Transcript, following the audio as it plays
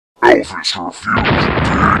Elvis refused,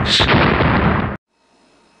 bitch.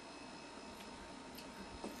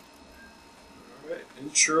 Alright,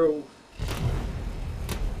 intro.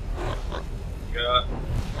 Got a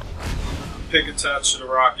pig attached to the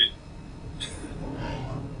rocket.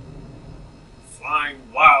 Flying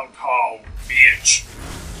wild hog, bitch.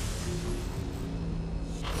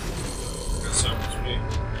 That sounds me.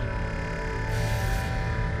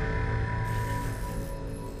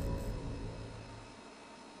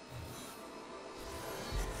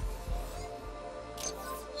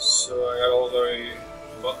 So I got all the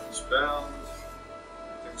buttons bound.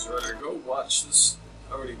 Everything's ready to go. Watch this.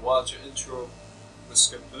 I already watched your intro. Let's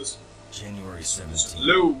skip this. January 17th.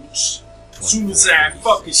 Loads. As soon as that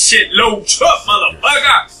fucking shit loads up,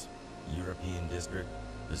 motherfucker! European district,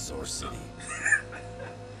 Bezoar City.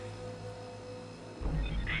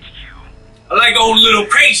 I like going a little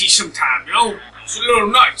crazy sometime, you know? It's a little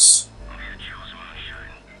nuts.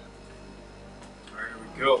 Alright, here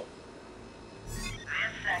we go. This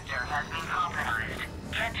sector has been compromised.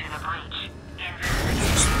 Get to the breach.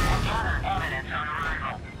 Investigate and gather evidence on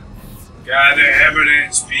arrival. Gather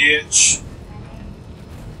evidence, bitch.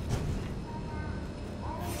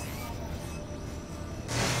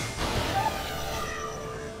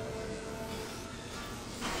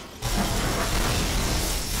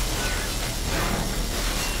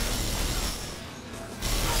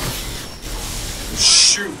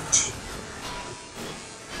 Shoot.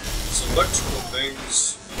 These electrical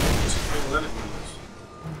things to kill enemies.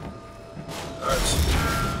 Alright.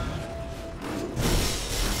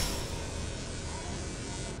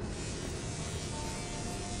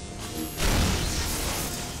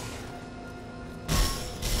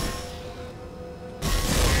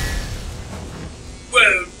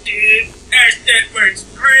 Whoa, dude. That was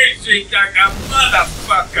crazy like a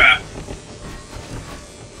motherfucker.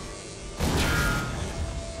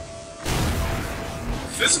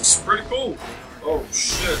 Physics is pretty cool. Oh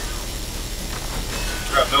shit.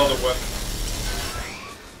 Grab my other weapon.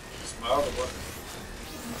 It's my other weapon.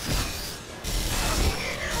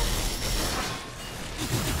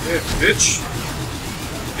 Yeah, bitch.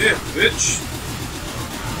 Yeah, bitch.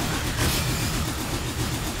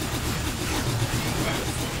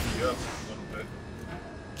 Yeah, a little bit.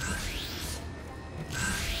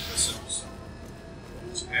 This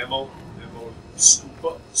is ammo.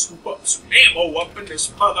 Scoop up some ammo up in this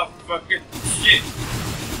motherfucking shit.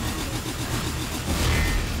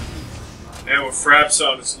 Now with fraps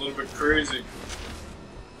on, it's a little bit crazy. You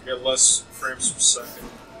get less frames per second.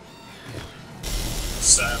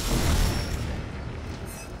 Sad.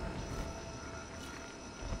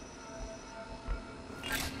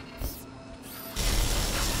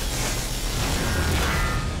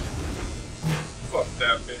 Fuck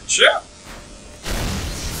that bitch up.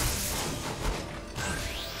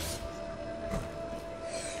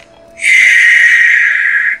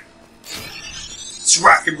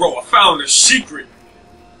 Rock and roll, I found a secret.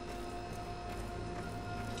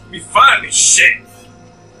 Let me find this shit.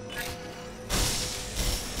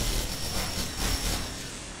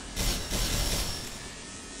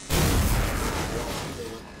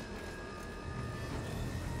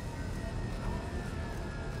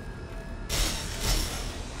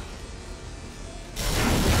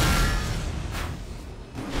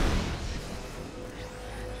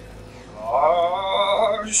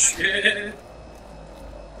 Oh shit.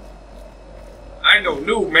 I ain't no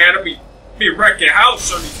new, man. I be wrecking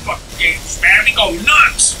house on these fucking games, man. We go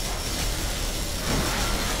nuts.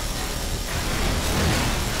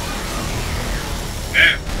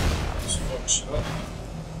 Damn. This fuck shit up.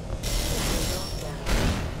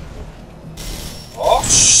 Oh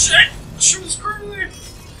shit! She was crazy.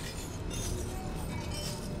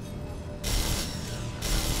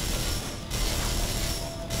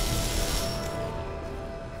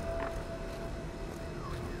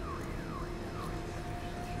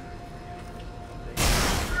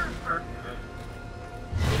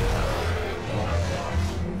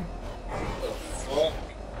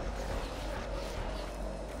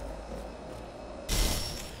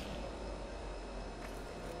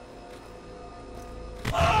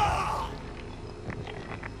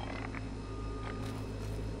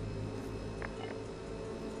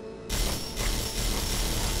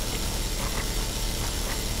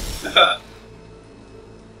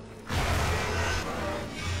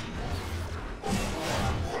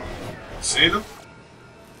 See them?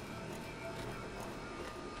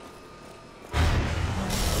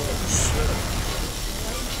 Oh shit.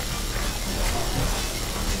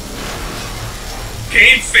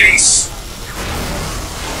 Game face!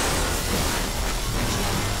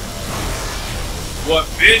 What,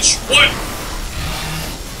 bitch? What?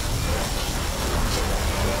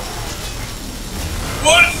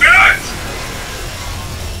 What, bitch?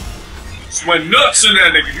 Just went nuts in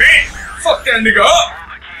that nigga, man. Fuck that nigga up. Follow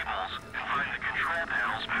the cables and find the control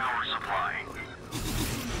panel's power supply.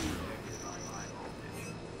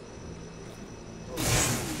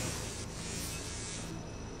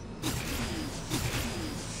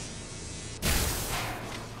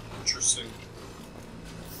 Interesting.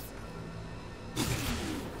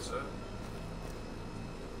 Is that?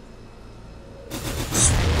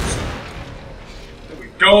 There we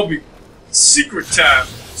go. Secret time.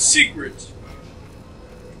 Secret.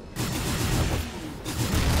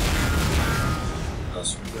 What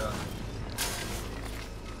else we got?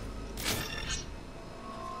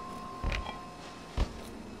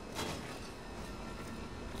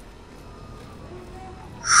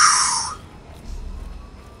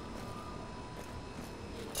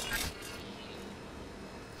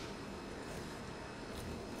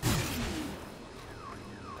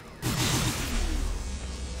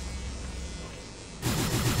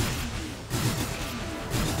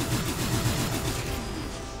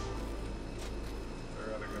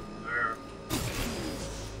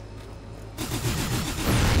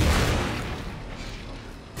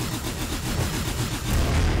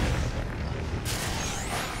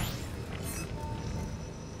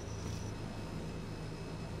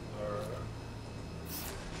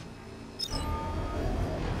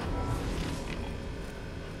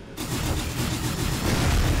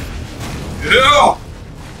 Yeah!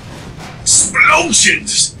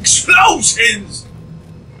 Explosions! Explosions!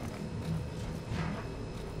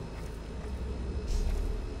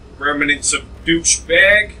 Remnants of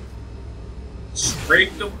douchebag.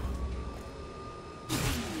 Scraped them.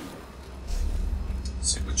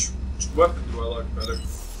 Let's see which weapon do I like better.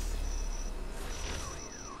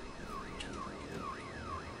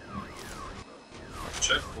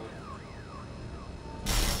 Checkpoint.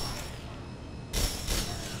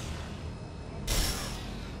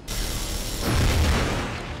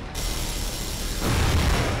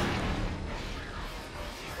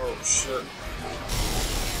 Oh shit.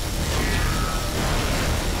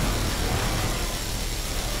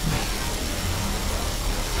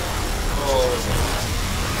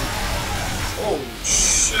 Oh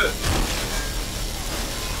shit.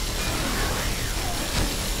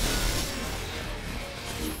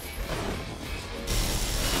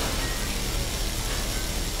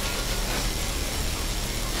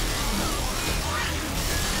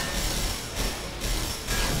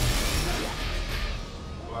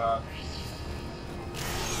 Wow.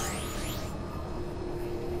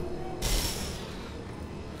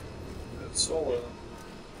 That's all.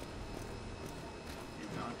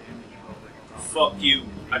 Fuck you.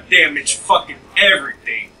 I damage fucking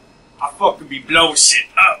everything. I fucking be blowing shit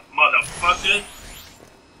up, motherfucker.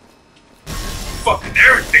 Fucking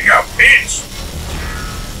everything up, bitch.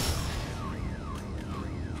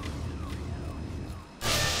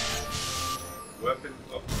 Weapon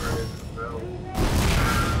upgrade available.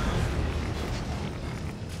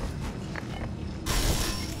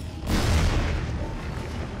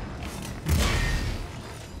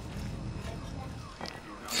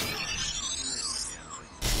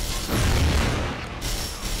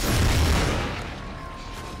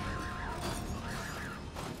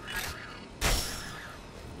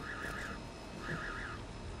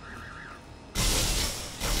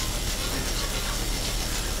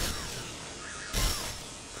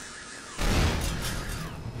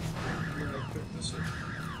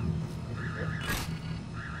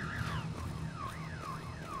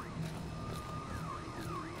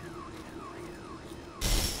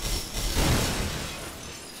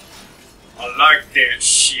 I like that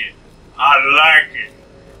shit. I like it.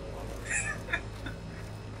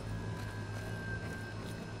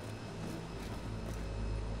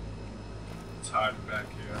 It's hiding back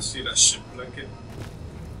here. I see that shit blinking.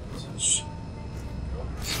 What's that shit?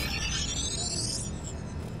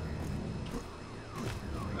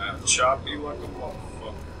 That choppy like a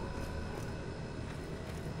motherfucker.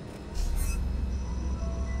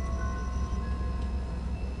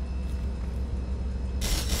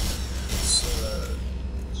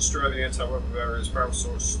 Destroy the anti-weapon barriers power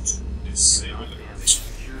source to disable it.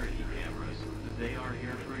 Security cameras. They are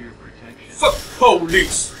here for your protection. Fuck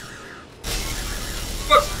police!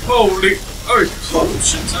 Fuck police! Oh, blow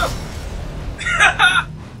shit up!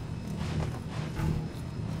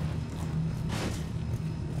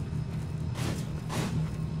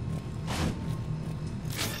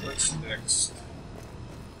 What's next?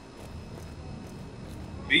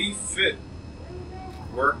 Be fit.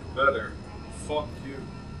 Work better. Fuck you.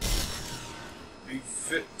 Be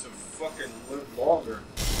fit to fucking live longer.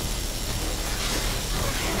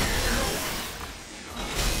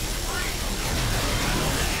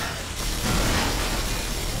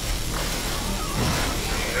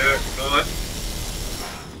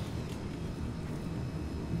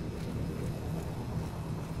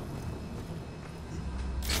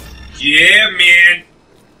 Yeah, man.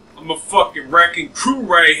 I'm a fucking wrecking crew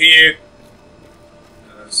right here.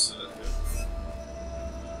 That's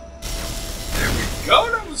there we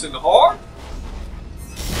go. That wasn't hard.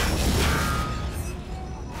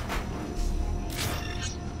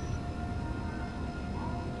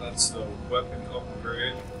 That's the weapon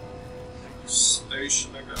upgrade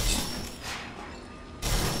station, I guess.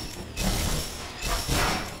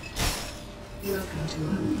 Welcome to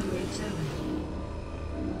upgrade 7.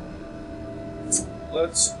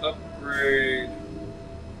 Let's upgrade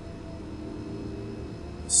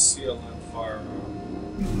CLN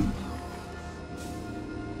firearm.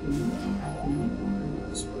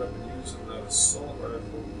 That's what I've been using, that assault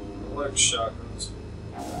rifle. I like shotguns.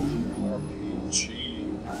 RPG.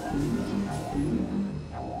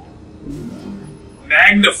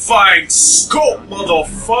 Magnifying scope,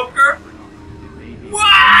 motherfucker!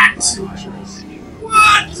 What?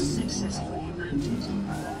 What? Successfully mounted.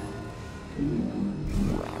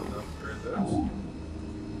 Upgrade this.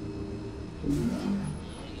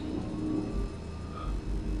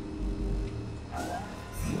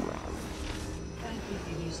 Thank you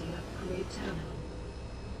for using upgrade terminal.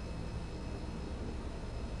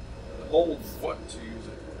 Hold what to use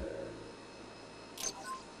it?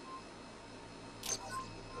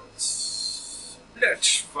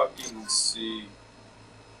 Let's fucking see.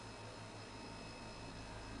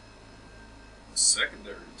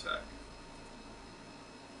 Secondary attack.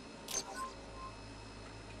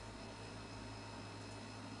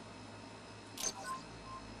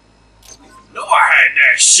 No, I had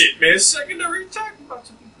that shit, man. Secondary attack. I'm about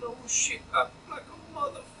to be blowing shit up like a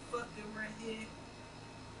motherfucker right here.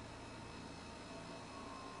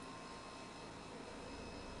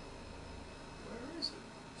 Where is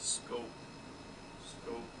it? Scope.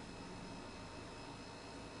 Scope.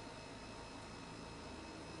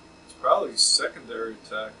 It's probably secondary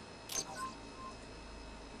attack.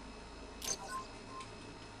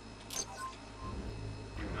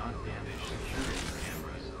 Do not damage security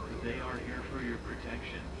cameras. They are here for your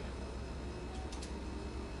protection.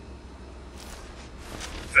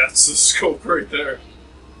 That's the scope right there.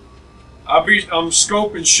 I'm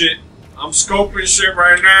scoping shit. I'm scoping shit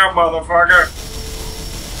right now, motherfucker.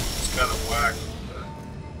 It's kind of whack, but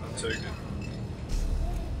I'll take it.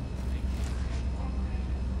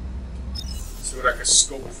 See what I can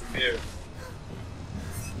scope from here.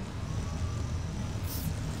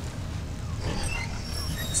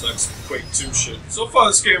 It's like some Quake 2 shit. So far,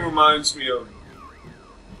 this game reminds me of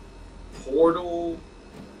Portal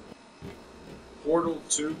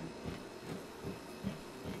 2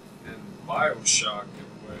 and BioShock in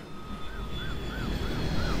a way.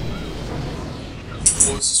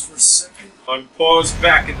 Pause this for a second. Unpause,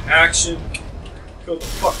 back in action. Kill the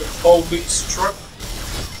fucking police truck.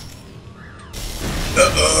 You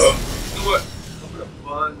know what? I'm gonna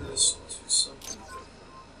bind this to something different.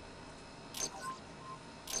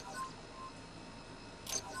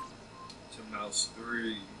 To mouse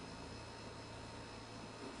 3.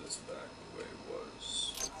 Put this back the way it was.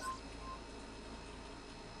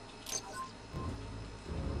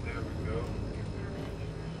 There we go.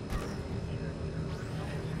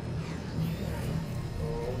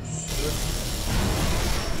 Oh shit.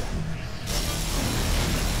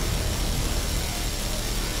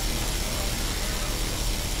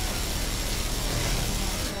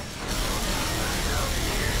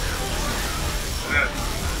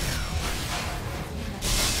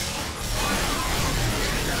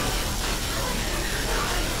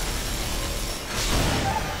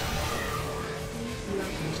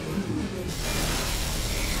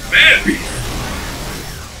 Man!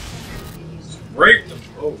 Raped them.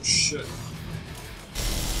 Oh shit.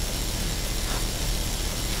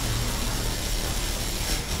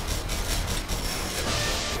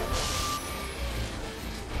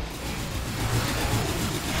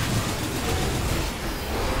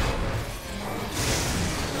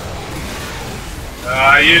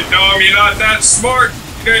 You dumb, you're not that smart.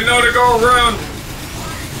 You didn't know to go around.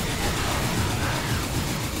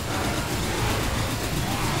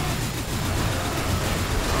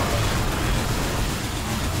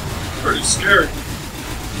 Pretty scary.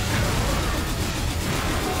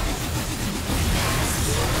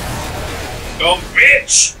 Dumb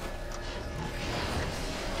bitch!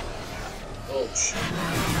 Oh shit.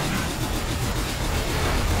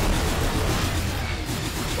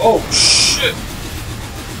 Oh shit!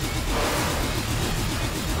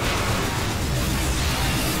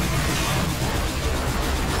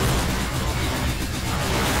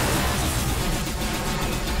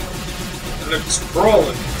 That nigga's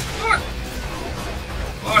crawling. What?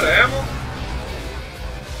 A lot of ammo?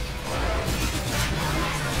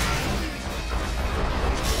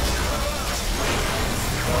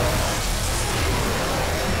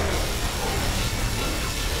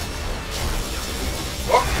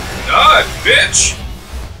 bitch!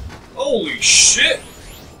 Holy shit!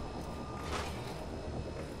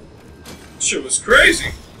 Shit was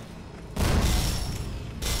crazy.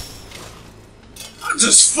 I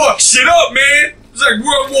just fucked shit up, man! It's like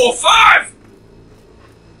World War V!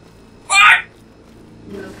 What?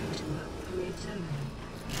 Welcome to upgrade terminal.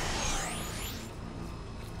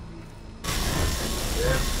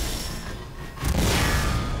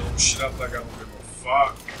 Blow shit up like I don't give a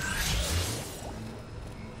fuck.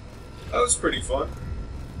 That was pretty fun.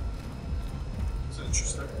 It's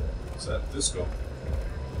interesting. What's that? Disco.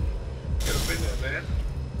 Get up in there, man.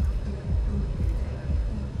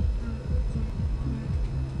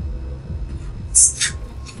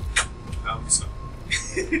 I'm sorry.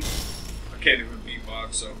 I can't even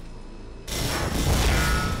beatbox, so.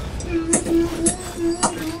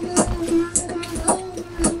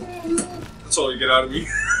 That's all you get out of me.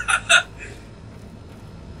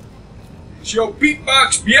 It's your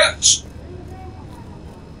beatbox, bitch!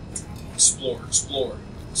 Explore, explore,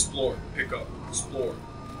 explore, pick up, explore.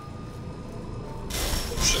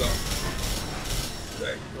 Oh, shit up.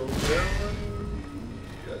 That go down.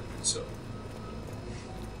 Yeah, I think so.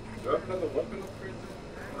 Do I have another weapon upgrade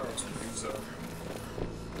there? No, it's pretty so.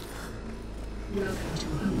 Welcome to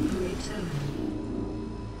upgrade terminal.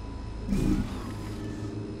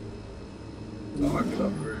 Oh, I can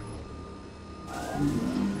upgrade.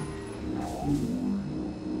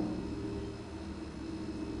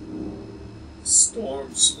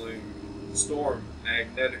 Storm sling. Storm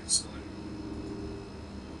magnetic sling.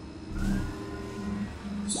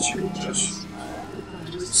 Let's check this.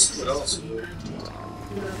 What else? Welcome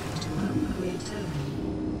to upgrade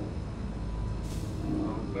terminal.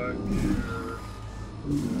 I'm back here.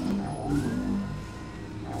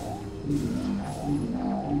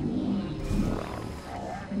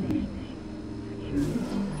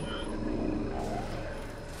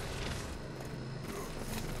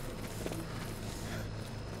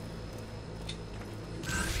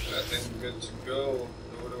 I think we're good to go.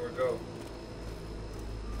 Where do we go?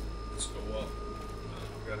 Let's go up.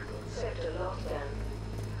 We gotta go. Sector lockdown.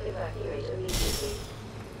 Evacuate immediately.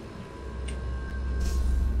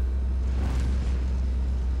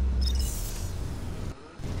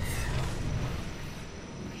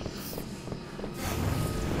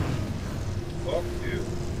 Fuck you.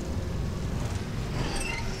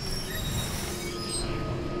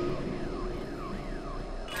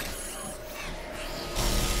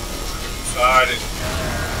 Hiding.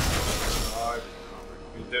 Hide.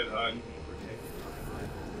 We did hide.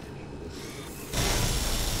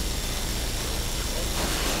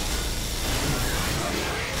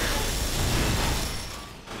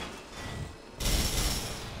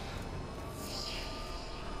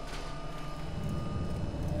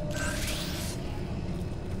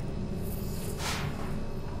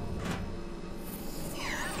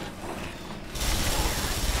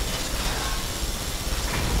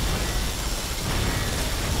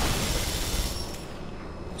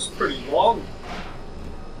 Pretty long.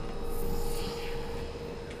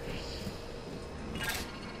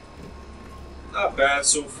 Not bad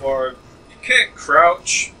so far. You can't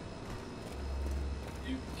crouch.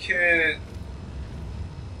 You can't.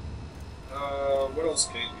 What else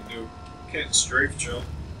can't you do? You can't strafe jump.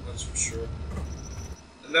 That's for sure.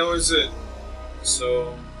 And that was it.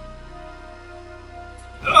 So.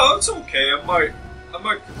 No, it's okay. I might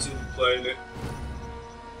continue playing it.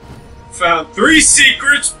 Found 3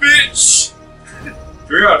 secrets, bitch!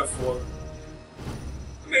 3 out of 4.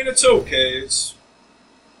 I mean, it's okay. It's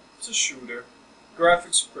a shooter.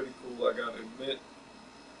 Graphics are pretty cool, I gotta admit.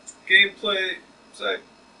 Gameplay, it's like,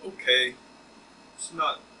 okay. It's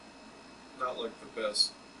not like the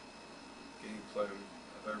best gameplay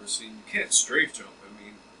I've ever seen. You can't strafe jump, I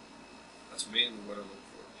mean, that's mainly what I look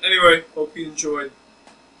for. Anyway, hope you enjoyed.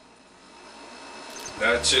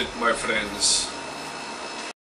 That's it, my friends.